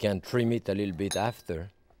 And you can trim it a little bit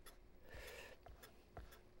after.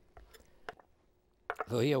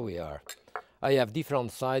 So here we are. I have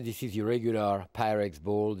different sizes. This is your regular Pyrex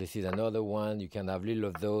bowl. This is another one. You can have little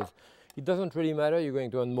of those. It doesn't really matter. You're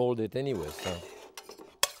going to unmold it anyway.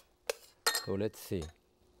 So let's see.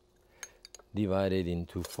 Divide it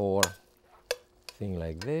into 4 things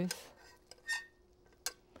like this.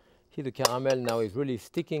 See, the caramel now is really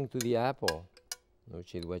sticking to the apple,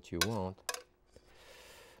 which is what you want.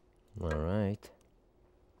 All right.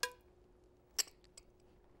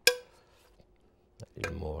 A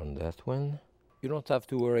little more on that one. You don't have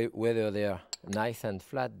to worry whether they are nice and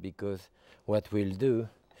flat, because what we'll do,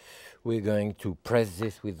 we're going to press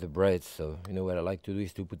this with the bread. So, you know, what I like to do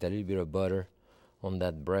is to put a little bit of butter on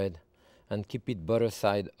that bread and keep it butter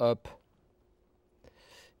side up,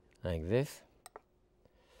 like this.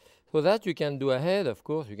 So that you can do ahead, of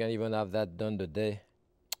course. You can even have that done the day.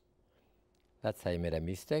 That's how I made a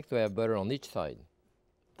mistake, to have butter on each side.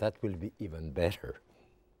 That will be even better.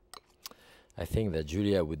 I think that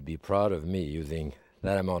Julia would be proud of me using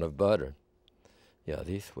that amount of butter. Yeah,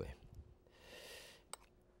 this way.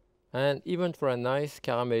 And even for a nice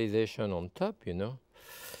caramelization on top, you know,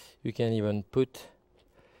 you can even put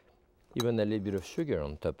even a little bit of sugar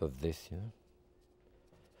on top of this, you know.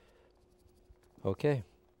 Okay.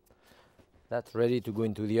 That's ready to go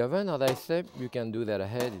into the oven. As I said, you can do that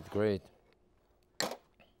ahead. It's great.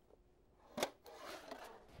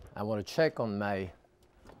 I want to check on my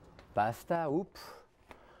pasta. Oop.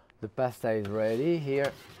 The pasta is ready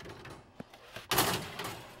here.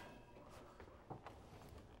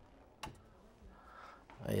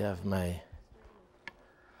 I have my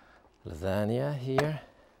lasagna here.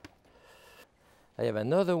 I have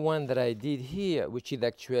another one that I did here, which is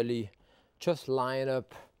actually just line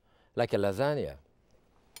up like a lasagna,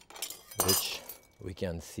 which we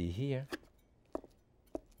can see here.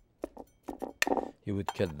 You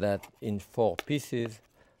would cut that in 4 pieces,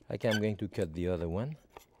 like I'm going to cut the other one.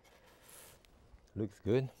 Looks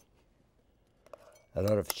good. A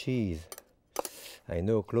lot of cheese. I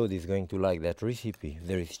know Claude is going to like that recipe.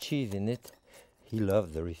 There is cheese in it. He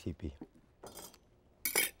loves the recipe.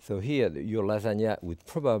 So here, your lasagna would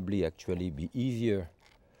probably actually be easier,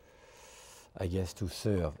 I guess, to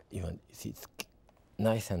serve. Even it's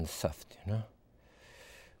nice and soft, you know,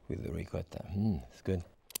 with the ricotta. It's good.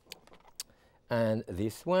 And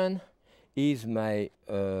this one is my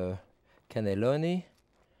cannelloni.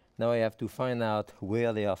 Now I have to find out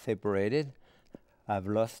where they are separated. I've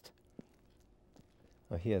lost.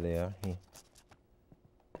 Oh, here they are. Here.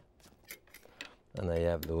 And I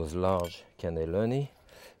have those large cannelloni.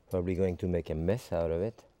 Probably going to make a mess out of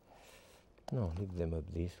it. No, lift them up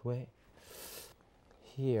this way.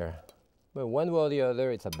 Here. Well, one way or the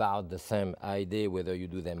other, it's about the same idea, whether you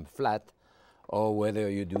do them flat or whether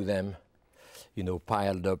you do them, you know,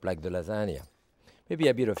 piled up like the lasagna. Maybe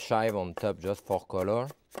a bit of chive on top just for color.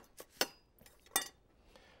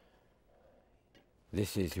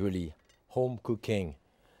 This is really home cooking,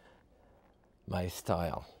 my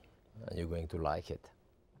style, and you're going to like it.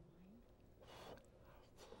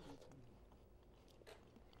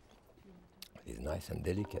 It's nice and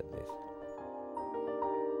delicate, this.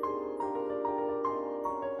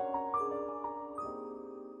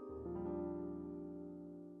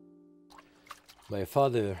 My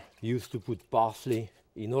father used to put parsley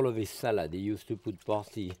in all of his salad. He used to put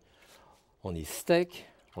parsley on his steak,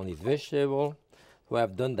 on his vegetable. So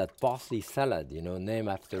I've done that parsley salad, you know, named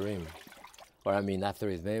after him, or I mean after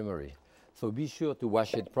his memory. So be sure to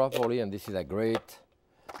wash it properly, and this is a great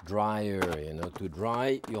dryer, you know, to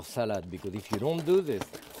dry your salad, because if you don't do this,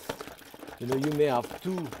 you know, you may have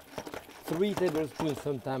 2-3 tablespoons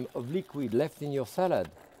sometimes of liquid left in your salad,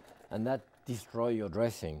 and that destroys your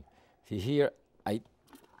dressing. See here, I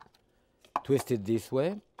twist it this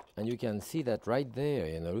way, and you can see that right there,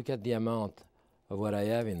 you know, look at the amount of what I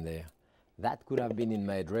have in there. That could have been in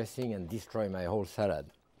my dressing and destroy my whole salad.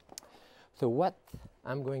 So what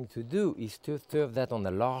I'm going to do is to serve that on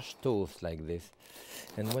a large toast like this.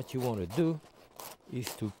 And what you want to do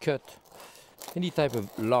is to cut any type of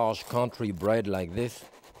large country bread like this.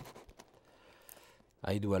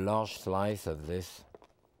 I do a large slice of this,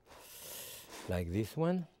 like this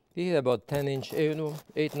one. This is about 10 inch,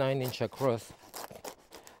 8, 9 inch across.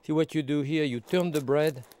 See what you do here, you turn the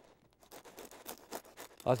bread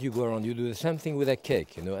as you go around. You do the same thing with a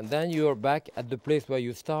cake, you know, and then you're back at the place where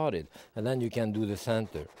you started, and then you can do the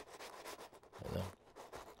center, you know.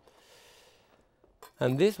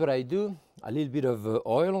 And this, what I do, a little bit of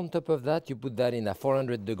oil on top of that. You put that in a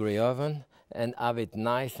 400-degree oven and have it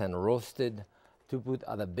nice and roasted to put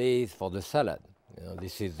at the base for the salad. You know,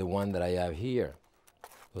 this is the one that I have here.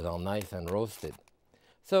 Those are nice and roasted.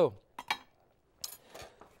 So,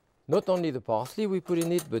 not only the parsley we put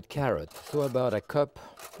in it, but carrot. So about a cup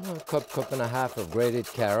and a half of grated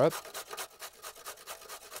carrot.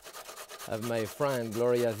 My friend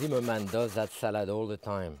Gloria Zimmerman does that salad all the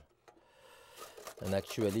time. And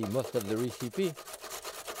actually, most of the recipe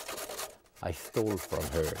I stole from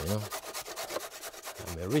her, you know.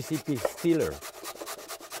 I'm a recipe stealer.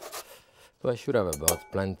 So I should have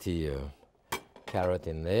about plenty carrot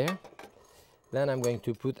in there. Then I'm going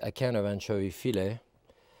to put a can of anchovy fillet.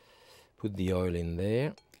 Put the oil in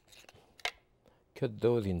there. Cut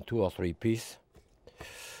those in 2 or 3 pieces.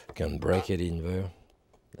 You can break it in there.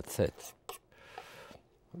 That's it.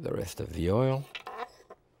 The rest of the oil.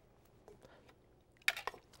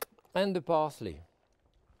 And the parsley.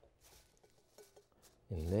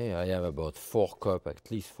 In there I have about 4 cups,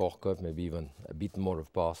 at least 4 cups, maybe even a bit more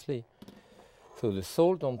of parsley. So the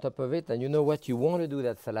salt on top of it, and you know what, you want to do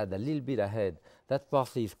that salad a little bit ahead. That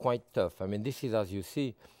parsley is quite tough. I mean, this is, as you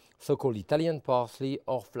see, so-called Italian parsley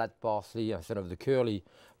or flat parsley instead of the curly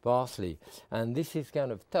parsley. And this is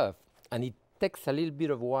kind of tough, and it takes a little bit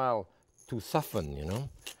of a while to soften, you know.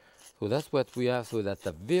 So that's what we have, so that's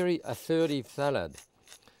a very assertive salad.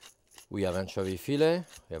 We have anchovy fillet,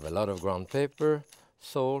 we have a lot of ground pepper,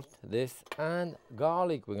 salt, this, and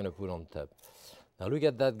garlic we're going to put on top. Now look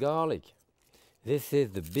at that garlic. This is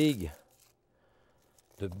the big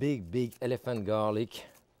elephant garlic.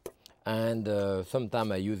 And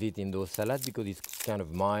sometimes I use it in those salads because it's kind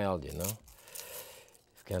of mild, you know.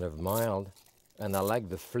 It's kind of mild. And I like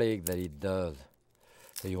the flake that it does.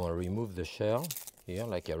 So you want to remove the shell here,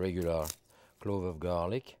 like a regular clove of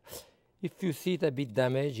garlic. If you see it a bit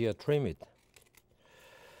damaged, you trim it.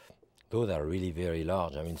 Those are really very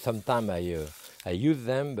large. I mean, sometimes I use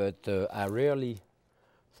them, but I rarely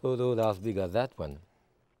saw those as big as that one.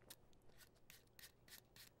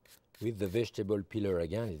 With the vegetable peeler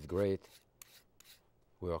again, it's great.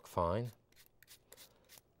 Work fine.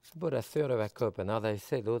 About a third of a cup, and as I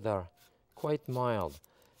said, those are quite mild.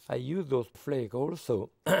 I use those flakes also.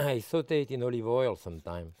 I saute it in olive oil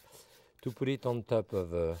sometimes to put it on top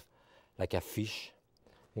of like a fish,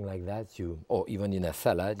 thing like that. Or even in a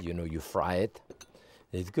salad, you know, you fry it.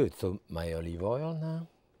 It's good. So my olive oil now,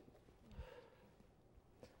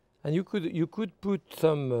 and you could put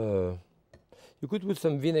some. You could put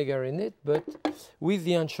some vinegar in it, but with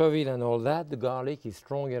the anchovy and all that, the garlic is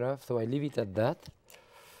strong enough, so I leave it at that.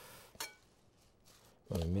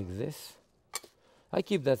 I'm going to mix this. I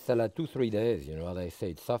keep that salad 2-3 days, you know, as I say,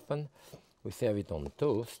 it's softened. We serve it on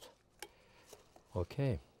toast.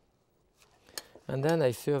 Okay. And then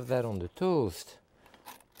I serve that on the toast.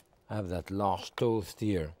 I have that large toast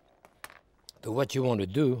here. So what you want to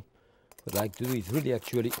do, what I like to do is really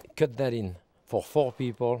actually cut that in for 4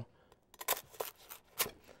 people.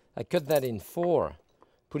 I cut that in 4,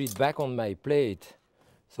 put it back on my plate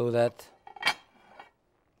so that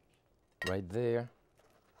right there,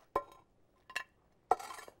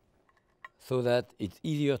 so that it's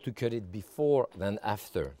easier to cut it before than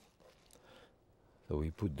after. So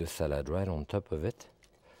we put the salad right on top of it.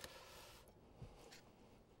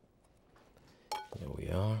 Here we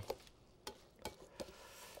are.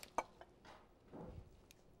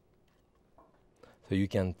 So you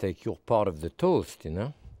can take your part of the toast, you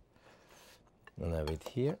know, and have it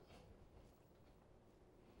here.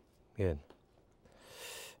 Good.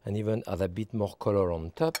 And even add a bit more color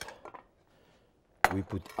on top. We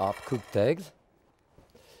put hard cooked eggs.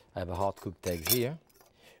 I have a hard cooked egg here.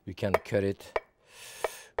 We can cut it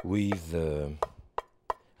with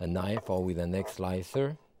a knife or with an egg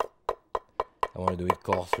slicer. I want to do it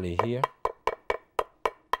coarsely here.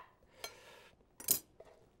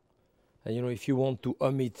 And you know, if you want to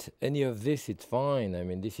omit any of this, it's fine. I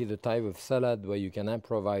mean, this is the type of salad where you can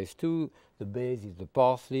improvise too. The base is the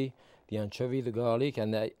parsley, the anchovy, the garlic,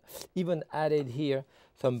 and I even added here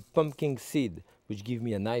some pumpkin seed, which give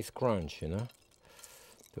me a nice crunch, you know.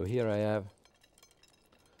 So here I have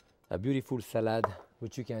a beautiful salad,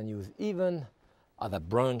 which you can use even as a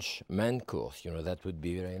brunch main course, you know, that would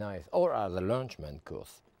be very nice, or as a lunch main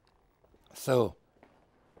course. So,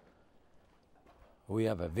 We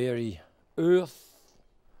have a very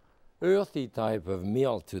earthy type of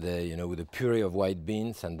meal today, you know, with a puree of white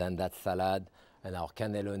beans and then that salad and our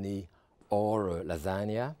cannelloni or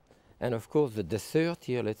lasagna. And of course the dessert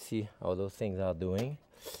here, let's see how those things are doing.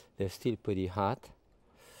 They're still pretty hot.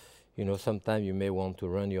 You know, sometimes you may want to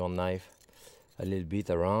run your knife a little bit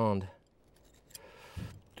around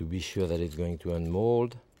to be sure that it's going to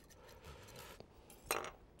unmold.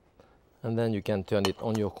 And then you can turn it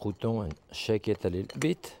on your crouton and shake it a little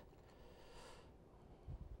bit.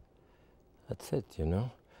 That's it, you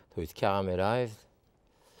know. So it's caramelized.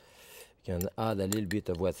 You can add a little bit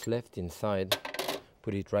of what's left inside.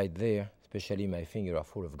 Put it right there. Especially my fingers are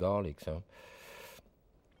full of garlic, so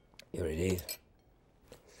here it is.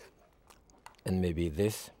 And maybe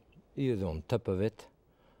this is on top of it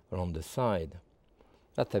or on the side.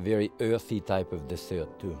 That's a very earthy type of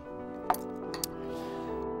dessert too.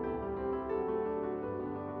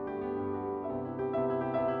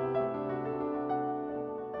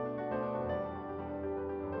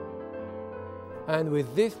 And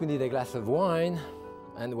with this we need a glass of wine.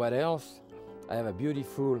 And what else? I have a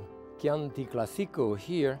beautiful Chianti Classico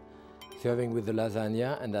here, serving with the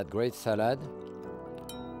lasagna and that great salad.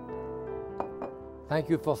 Thank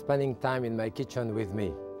you for spending time in my kitchen with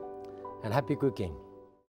me, and happy cooking.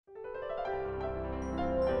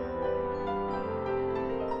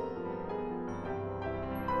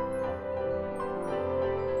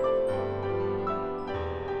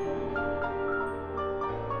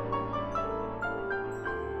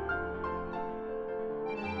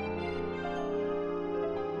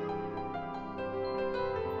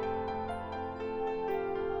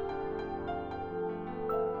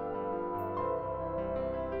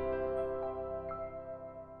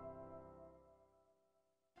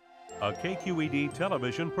 A KQED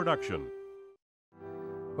television production.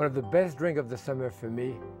 One of the best drinks of the summer for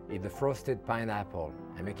me is the frosted pineapple.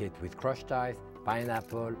 I make it with crushed ice,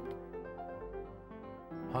 pineapple,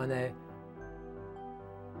 honey,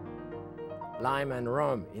 lime and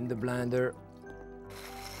rum in the blender.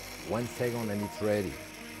 1 second and it's ready.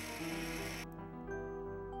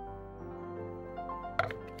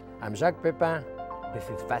 I'm Jacques Pepin. This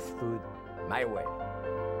is fast food my way.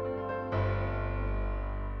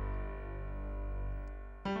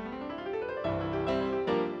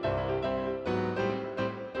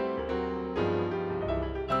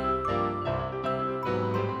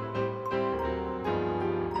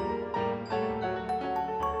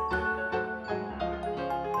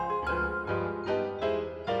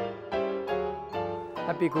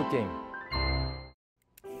 Happy cooking.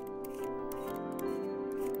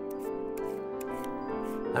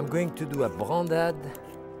 I'm going to do a brandade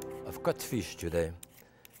of codfish today,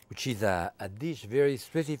 which is a dish very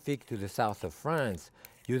specific to the south of France,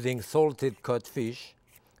 using salted codfish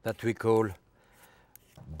that we call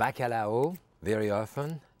bacalhau very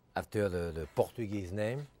often, after the Portuguese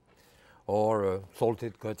name, or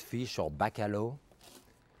salted codfish or bacalhau.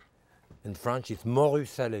 In French, it's morue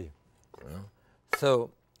salé.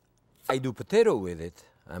 So I do potato with it.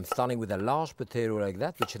 I'm starting with a large potato like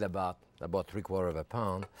that, which is about 3/4 of a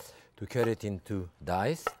pound, to cut it into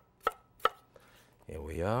dice. Here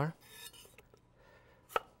we are.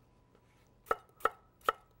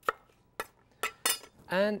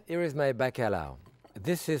 And here is my bacalhau.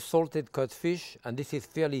 This is salted codfish, and this is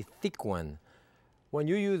fairly thick one. When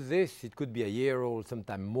you use this, it could be a year old,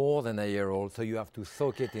 sometimes more than a year old, so you have to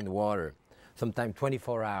soak it in water, sometimes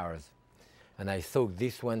 24 hours. And I soaked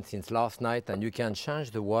this one since last night, and you can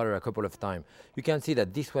change the water a couple of times. You can see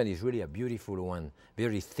that this one is really a beautiful one,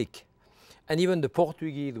 very thick. And even the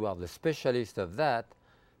Portuguese, who are the specialists of that,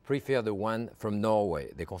 prefer the one from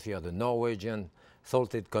Norway. They consider the Norwegian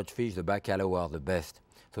salted codfish, the bacalhau, are the best.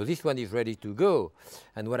 So this one is ready to go.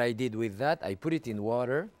 And what I did with that, I put it in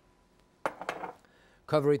water,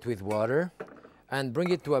 cover it with water, and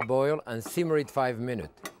bring it to a boil and simmer it 5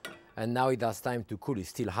 minutes. And now it has time to cool. It's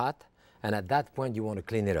still hot. And at that point, you want to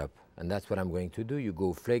clean it up. And that's what I'm going to do. You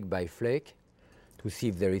go flake by flake to see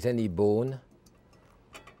if there is any bone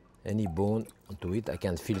onto it. I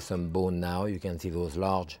can feel some bone now. You can see those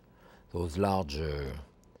large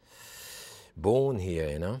bone here,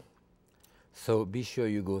 you know. So be sure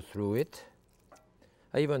you go through it.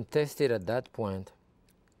 I even tested at that point.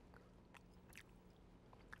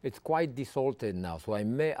 It's quite desalted now, so I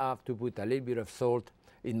may have to put a little bit of salt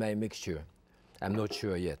in my mixture. I'm not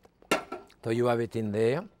sure yet. So you have it in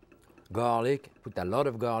there. Garlic, put a lot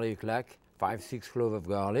of garlic, like 5-6 cloves of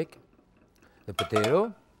garlic. The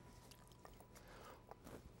potato,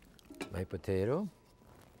 my potato,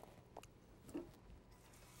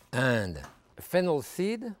 and fennel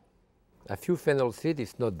seed, A few fennel seed,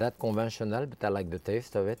 it's not that conventional, but I like the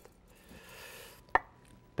taste of it.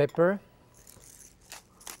 Pepper.